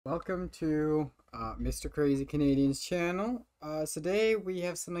Welcome to Mr. Crazy Canadian's channel. Today we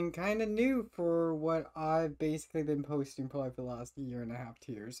have something kind of new for what I've basically been posting probably for the last year and a half,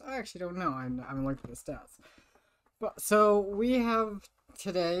 2 years. I actually don't know. I haven't looked at the stats. But so we have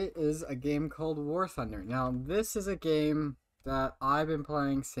today is a game called Warthunder. Now this is a game that I've been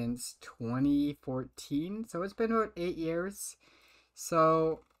playing since 2014. So it's been about 8 years.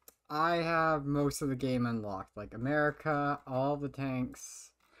 So I have most of the game unlocked, like America, all the tanks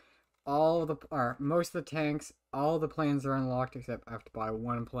most of the tanks, all the planes are unlocked except I have to buy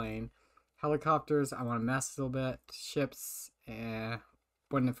one plane. Helicopters, I want to mess a little bit. Ships,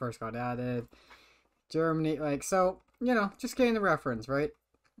 when it first got added. Germany, just getting the reference, right?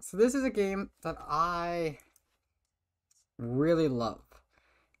 So this is a game that I really love.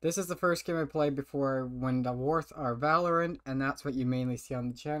 This is the first game I played before when the Valorant, and that's what you mainly see on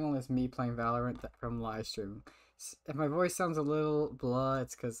the channel is me playing Valorant from live stream. If my voice sounds a little blah,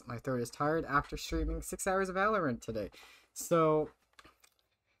 it's because my throat is tired after streaming 6 hours of Valorant today. So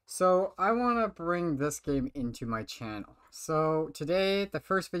I want to bring this game into my channel. So today, the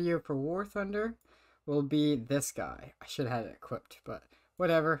first video for War Thunder will be this guy. I should have had it equipped, but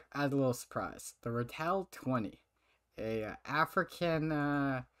whatever. Add a little surprise. The Ratel 20, a African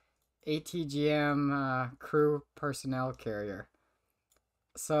ATGM crew personnel carrier.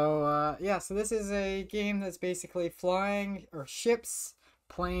 So so this is a game that's basically flying or ships,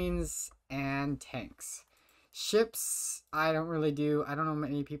 planes, and tanks. Ships, I don't know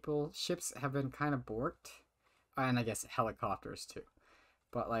many people. Ships have been kind of borked, and I guess helicopters too.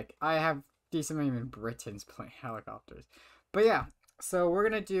 But like I have decent amount even Britons playing helicopters. But yeah, so we're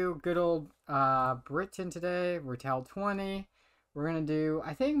gonna do good old Britain today. Ratel 20. We're gonna do.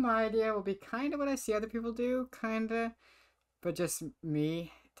 I think my idea will be kind of what I see other people do, kinda. But just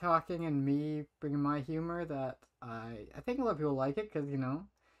me talking and me bringing my humor that I think a lot of people like it because,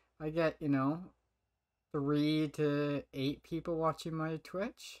 I get, 3 to 8 people watching my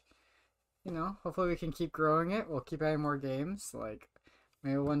Twitch. Hopefully we can keep growing it. We'll keep adding more games. Like,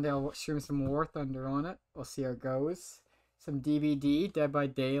 maybe one day I'll stream some War Thunder on it. We'll see how it goes. Some DBD, Dead by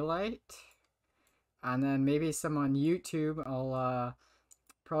Daylight. And then maybe some on YouTube. I'll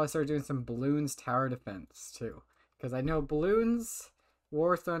probably start doing some Balloons Tower Defense too. Because I know Balloons,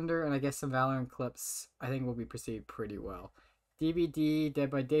 War Thunder, and I guess some Valorant clips I think will be perceived pretty well. DBD, Dead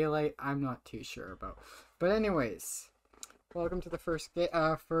by Daylight, I'm not too sure about. But anyways, welcome to the first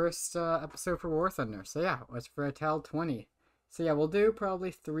episode for War Thunder. So yeah, let's for Ratel 20. So yeah, we'll do probably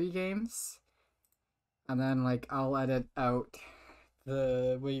 3 games. And then like I'll edit out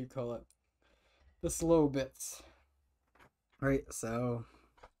the, the slow bits. Right, so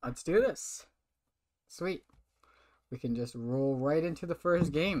let's do this. Sweet. We can just roll right into the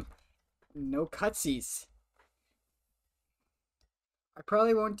first game. No cutsies. I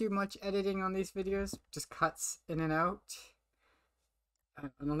probably won't do much editing on these videos. Just cuts in and out. I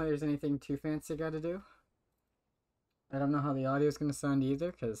don't think there's anything too fancy I gotta do. I don't know how the audio is gonna sound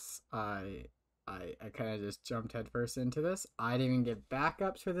either, because I kind of just jumped headfirst into this. I didn't even get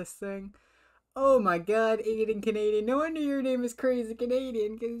backups for this thing. Oh my god, Aiden Canadian. No wonder your name is Crazy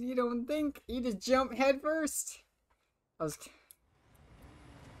Canadian, because you don't think. You just jump headfirst.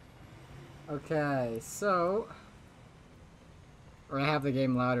 Okay, so or I have the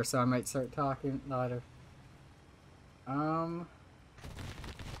game louder, so I might start talking louder. We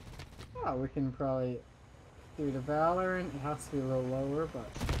can probably do the Valorant. It has to be a little lower,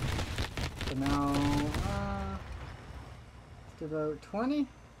 but for now, let's do about 20.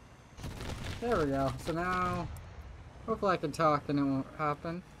 There we go. So now, hopefully I can talk and it won't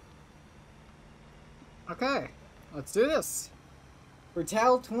happen. Okay. Let's do this.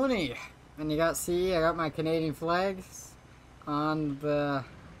 Ratel 20. And I got my Canadian flags on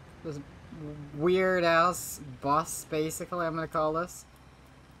this weird ass bus, basically, I'm gonna call this.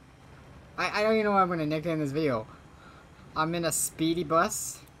 I don't even know what I'm gonna nickname this video. I'm in a speedy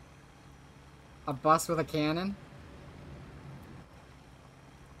bus. A bus with a cannon.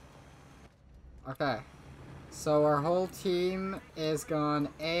 Okay. So our whole team is gone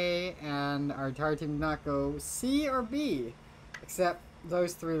A, and our entire team did not go C or B, except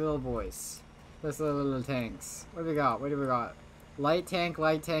those 3 little boys. Those little tanks. What do we got? What do we got? Light tank,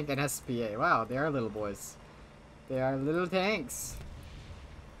 and SPA. Wow, they are little boys. They are little tanks.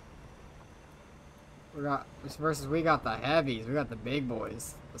 We got the heavies. We got the big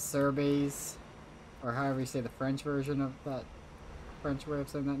boys. The Serbes, or however you say the French version of that French way of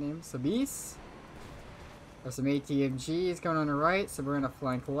saying that name. Sabis. There's some ATMGs going on the right, so we're gonna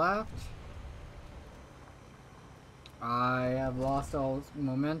flank left. I have lost all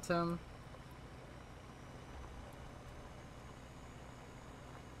momentum.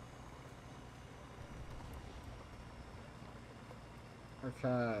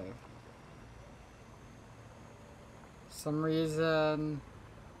 Okay. Some reason...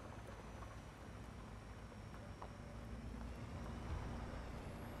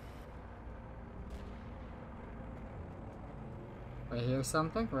 I hear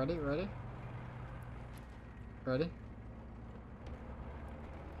something. Ready? Ready? Ready?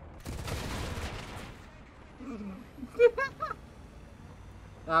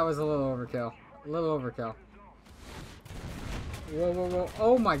 That was a little overkill. A little overkill. Whoa, whoa, whoa.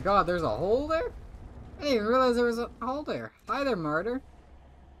 Oh my god, there's a hole there? I didn't even realize there was a hole there. Hi there, martyr.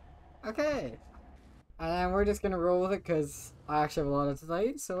 Okay. And we're just gonna roll with it because I actually have a lot of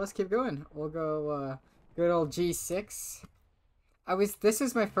tonight, so let's keep going. We'll go, good old G6. This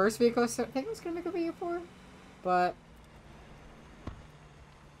was my first vehicle, so I think I was gonna make a video for, but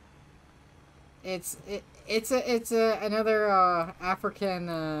it's another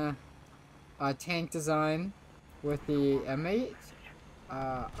African tank design with the M8.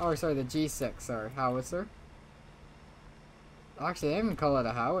 Oh sorry, the G6, sorry, howitzer. Actually, they didn't even call it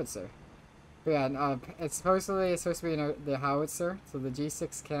a howitzer. But yeah, it's supposed to be the howitzer, so the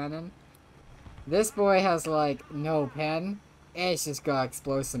G6 cannon. This boy has like no pen. It's just got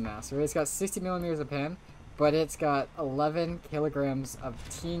explosive mass. Right? It's got 60 millimeters of pen, but it's got 11 kilograms of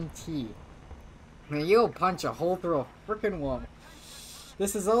TNT. I mean, you'll punch a hole through a freaking wall.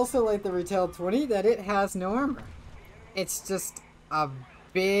 This is also like the Ratel 20 that it has no armor. It's just a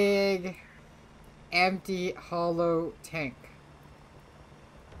big, empty, hollow tank.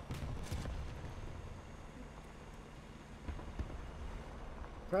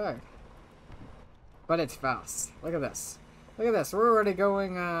 Okay. But it's fast. Look at this. Look at this. We're already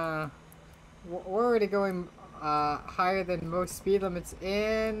going higher than most speed limits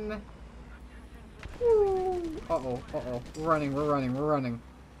in. Woo. Uh-oh, uh-oh. We're running, we're running, we're running.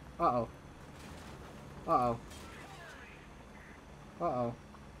 Uh-oh. Uh-oh. Uh-oh.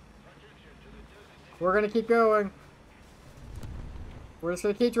 We're gonna keep going. We're just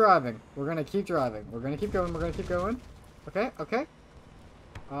gonna keep driving. We're gonna keep driving. We're gonna keep going, we're gonna keep going. Okay, okay.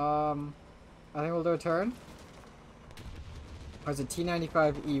 I think we'll do a turn. Oh, it's a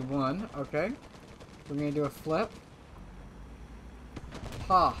T95E1. Okay. We're gonna do a flip.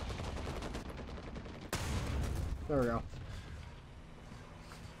 Ha! There we go.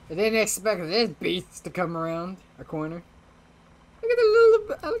 I didn't expect this beast to come around a corner. Look at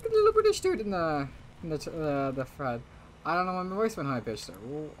the little British dude in the Fred. I don't know why my voice went high pitched there.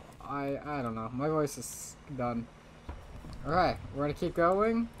 I don't know. My voice is done. All right, we're gonna keep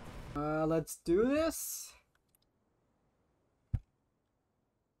going. Let's do this.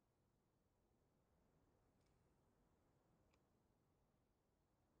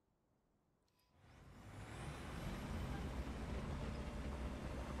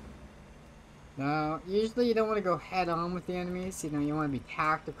 Now, usually you don't want to go head on with the enemies, you know, you want to be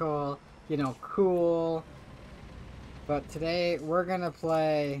tactical, you know, cool. But today, we're gonna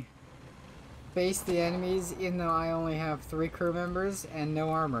play face the enemies, even though I only have 3 crew members and no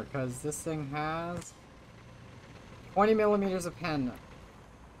armor, because this thing has 20 millimeters of pen.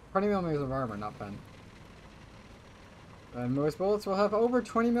 20 millimeters of armor, not pen. And most bullets will have over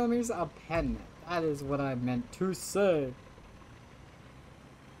 20 millimeters of pen. That is what I meant to say.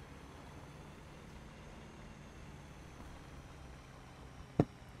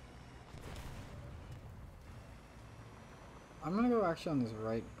 I'm gonna go actually on this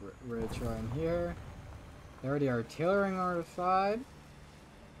right ridge right in here. They're already artillerying our side.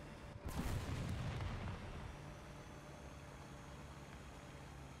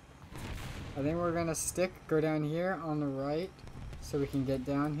 I think we're gonna go down here on the right so we can get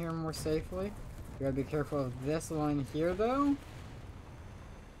down here more safely. We gotta be careful of this line here though.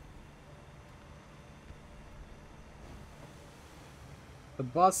 The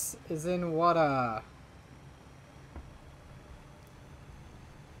bus is in water.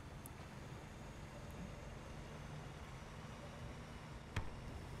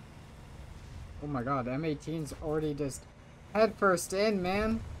 Oh my god, M18's already just head first in,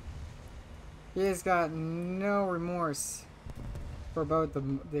 man. He has got no remorse for about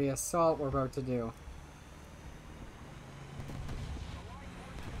the assault we're about to do.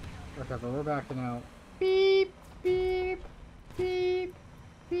 Okay, but we're backing out. Beep, beep, beep,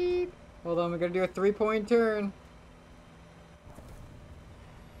 beep. Hold on, we're gonna do a 3-point turn.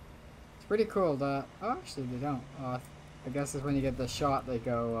 It's pretty cool that. Oh, actually, they don't. I guess it's when you get the shot, they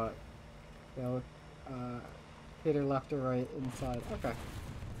go, they'll hit her left or right inside. Okay.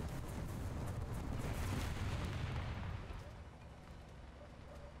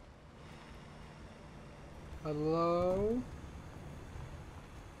 Hello?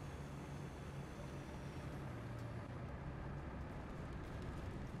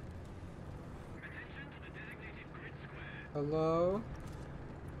 Hello?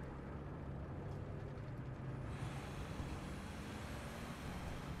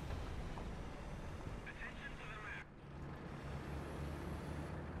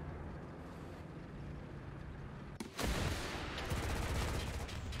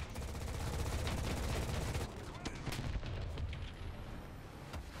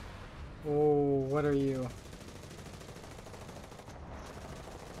 Oh, what are you?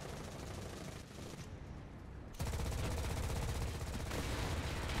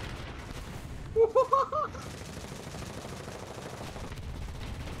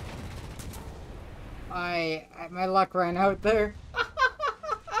 My luck ran out there.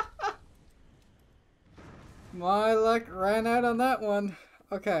 My luck ran out on that one.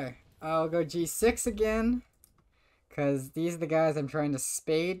 Okay, I'll go G6 again. Because these are the guys I'm trying to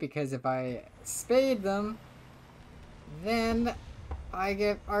spade, because if I spade them, then I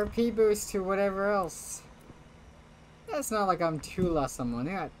get RP boost to whatever else. It's not like I'm too less on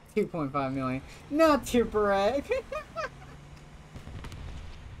money. I got 2.5 million. Not to brag.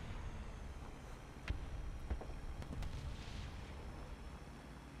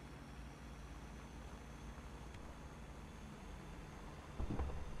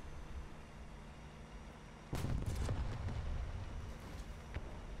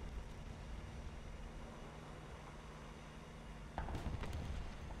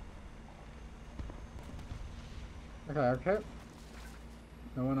 Okay.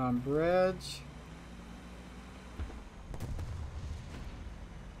 No one on bridge.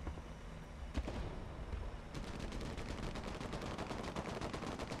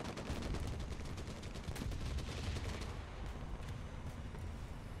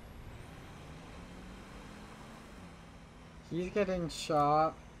 He's getting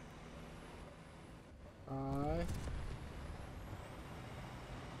shot.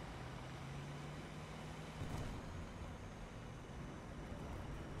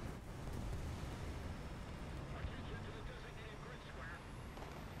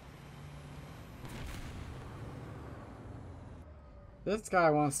 This guy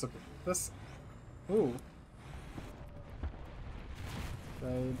wants to... Ooh.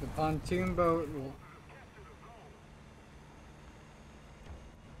 Okay, the pontoon boat will...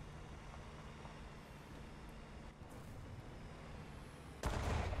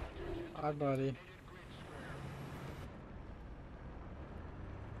 Hi, buddy.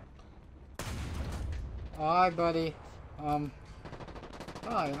 Hi, buddy. Hi,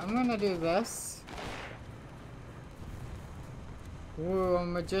 I'm gonna do this. Ooh, I'm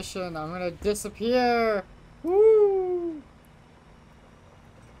a magician. I'm gonna disappear. Woo!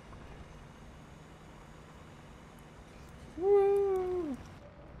 Woo!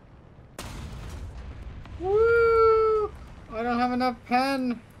 Woo! I don't have enough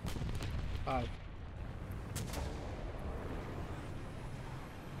pen. Hi.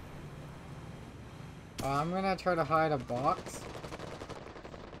 I'm gonna try to hide a box.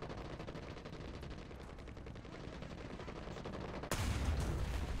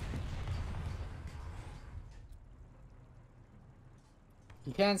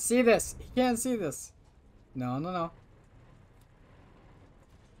 He can't see this. He can't see this. No.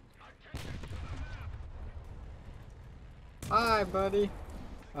 Hi, buddy.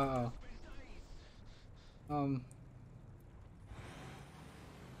 Uh-oh.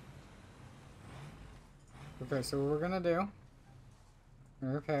 Okay, so what we're gonna do,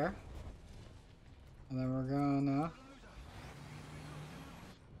 repair, and then we're gonna...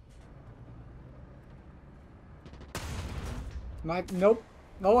 Nope.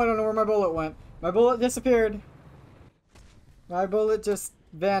 No, I don't know where my bullet went. My bullet disappeared. My bullet just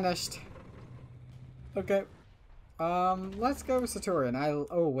vanished. Okay. Let's go Satorian.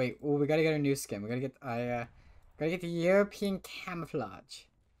 Oh wait, we gotta get a new skin. We gotta get, gotta get the European camouflage.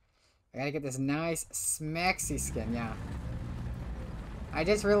 I gotta get this nice smexy skin, yeah. I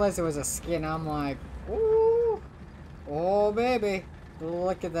just realized it was a skin. I'm like, ooh, oh baby.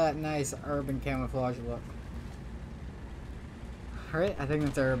 Look at that nice urban camouflage look. Alright, I think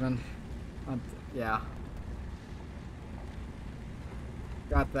that's urban. Yeah.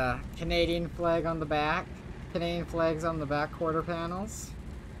 Got the Canadian flag on the back. Canadian flags on the back quarter panels.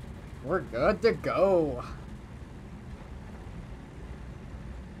 We're good to go.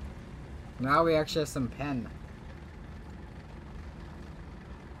 Now we actually have some pen.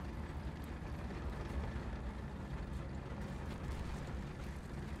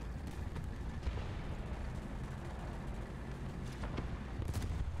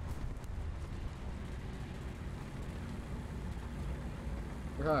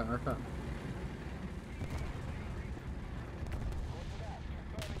 Okay.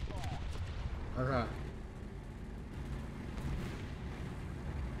 Okay.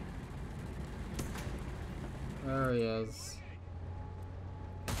 There he is.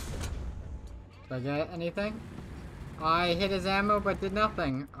 Did I get anything? I hit his ammo but did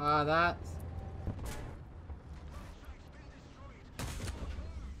nothing. That's...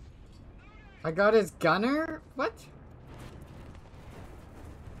 I got his gunner? What?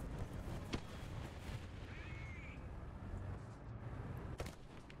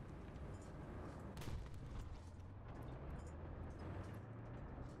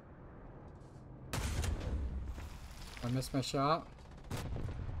 I missed my shot.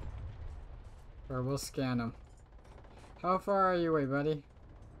 Or we'll scan him. How far are you away, buddy?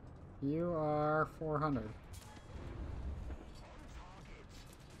 You are 400.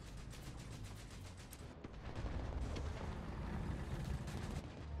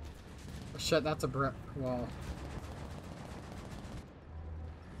 Oh, shit, that's a brick wall.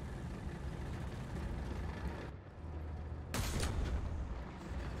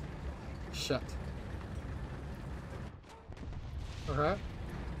 Shit. Okay.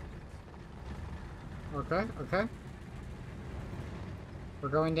 Okay, okay. We're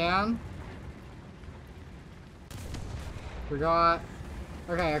going down. We got...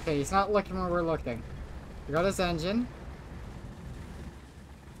 Okay, okay, he's not looking where we're looking. We got his engine.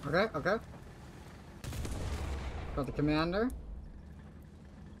 Okay, okay. Got the commander.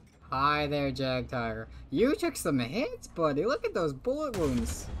 Hi there, Jag Tiger. You took some hits, buddy. Look at those bullet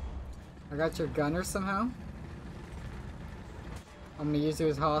wounds. I got your gunner somehow. I'm gonna use you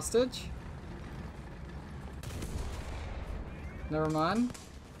as hostage. Never mind.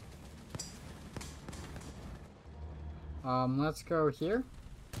 Let's go here.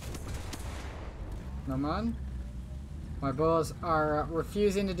 Never mind. My bullets are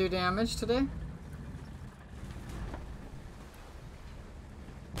refusing to do damage today.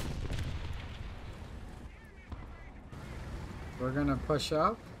 We're gonna push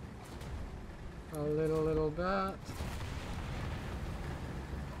up a little bit.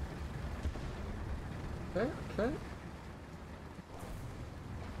 Okay, okay.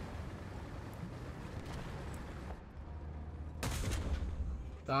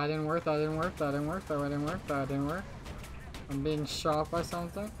 That didn't work, that didn't work, that didn't work, that didn't work, that didn't work. I'm being shot by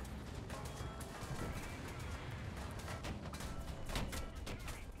something.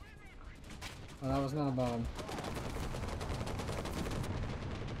 Oh, that was not a bomb.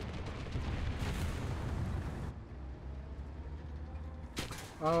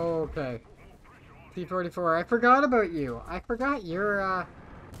 Okay. P-44, I forgot about you. I forgot you're,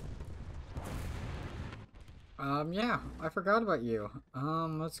 yeah, I forgot about you.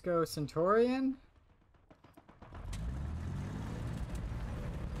 Let's go Centaurian.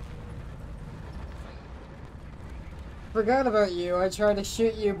 Forgot about you. I tried to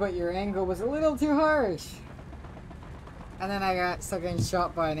shoot you, but your angle was a little too harsh. And then I got stuck getting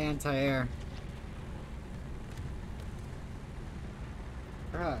shot by an anti-air.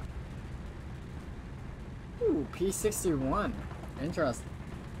 Alright. Ooh, P-61. Interesting.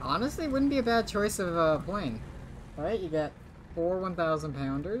 Honestly, wouldn't be a bad choice of a plane. Alright, you got 4 1,000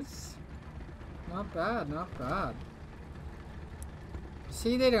 pounders. Not bad, not bad.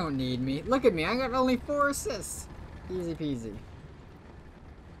 See, they don't need me. Look at me, I got only 4 assists. Easy peasy.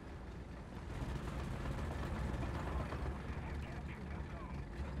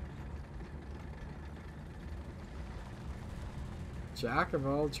 Jack of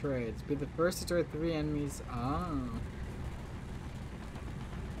all trades. Be the first to destroy 3 enemies. Oh.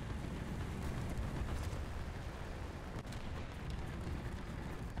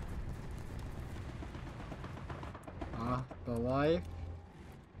 The life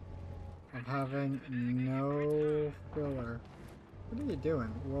of having no filler. What are you doing?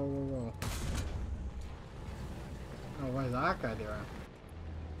 Whoa, whoa, whoa. Oh, what is that guy doing?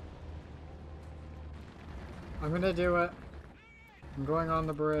 I'm gonna do it. I'm going on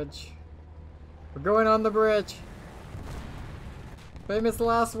the bridge. We're going on the bridge! Famous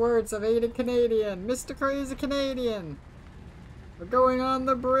last words of Ada Canadian. Mr. Crazy Canadian! We're going on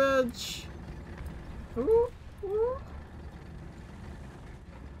the bridge! Ooh, ooh.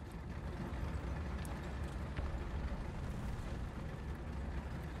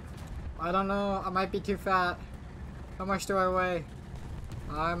 I don't know, I might be too fat. How much do I weigh?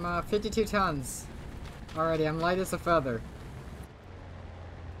 I'm 52 tons. Alrighty, I'm light as a feather.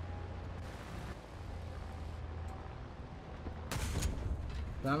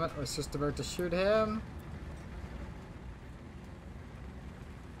 Damn it, I was just about to shoot him.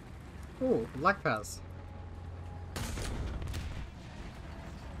 Ooh, luck pass.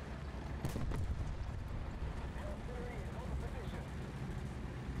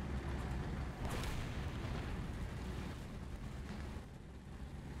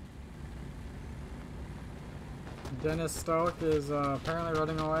 Dennis Stoke is apparently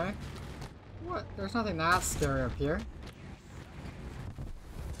running away. What? There's nothing that scary up here.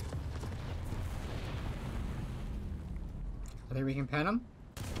 I think we can pen him.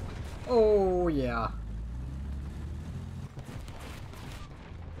 Oh, yeah.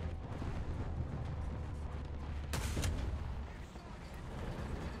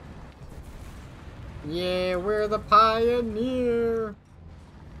 Yeah, we're the pioneer.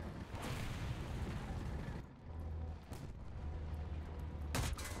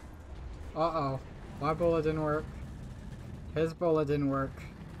 Uh-oh. My bullet didn't work. His bullet didn't work.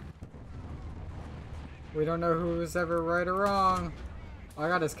 We don't know who's ever right or wrong. Oh, I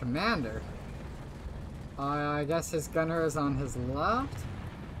got his commander. I guess his gunner is on his left.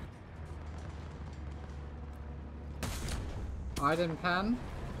 I didn't pen.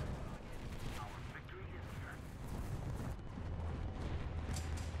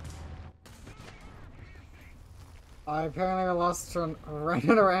 I apparently lost right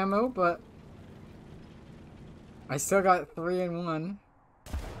out of ammo, but I still got 3 and 1.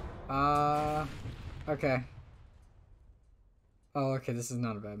 Okay. Oh, okay, this is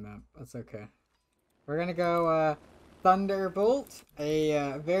not a bad map. That's okay. We're gonna go, Thunderbolt,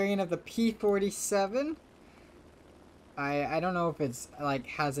 a variant of the P-47. I don't know if it's, like,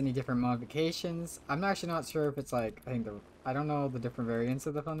 has any different modifications. I'm actually not sure if it's, like, I don't know the different variants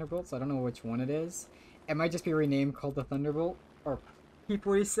of the Thunderbolt, so I don't know which one it is. It might just be renamed called the Thunderbolt, or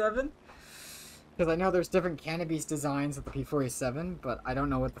P-47. Because I know there's different cannabis designs of the P-47, but I don't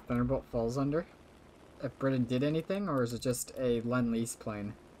know what the Thunderbolt falls under. If Britain did anything, or is it just a Lend-Lease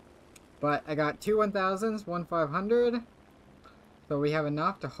plane? But I got 2 1000s, 1 500. So we have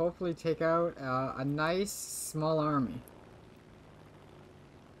enough to hopefully take out a nice small army.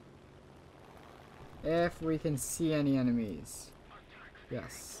 If we can see any enemies.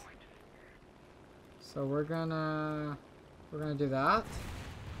 Yes. So we're gonna do that.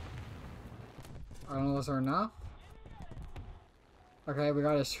 I don't know if those are enough. Okay, we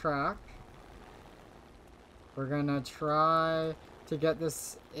got his track. We're gonna try to get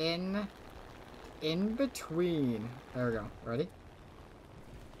this in between. There we go. Ready?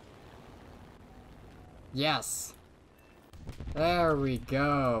 Yes. There we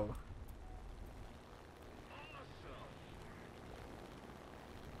go.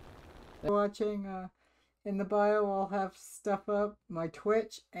 Watching, in the bio I'll have stuff up, my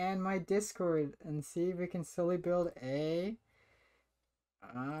Twitch and my Discord, and see if we can slowly build a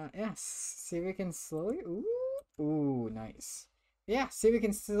yes, see if we can slowly ooh nice. Yeah, see if we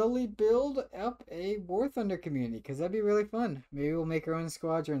can slowly build up a Warthunder community, because that'd be really fun. Maybe we'll make our own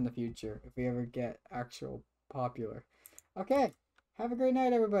squadron in the future if we ever get actual popular. Okay, have a great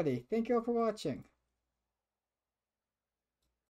night everybody. Thank you all for watching.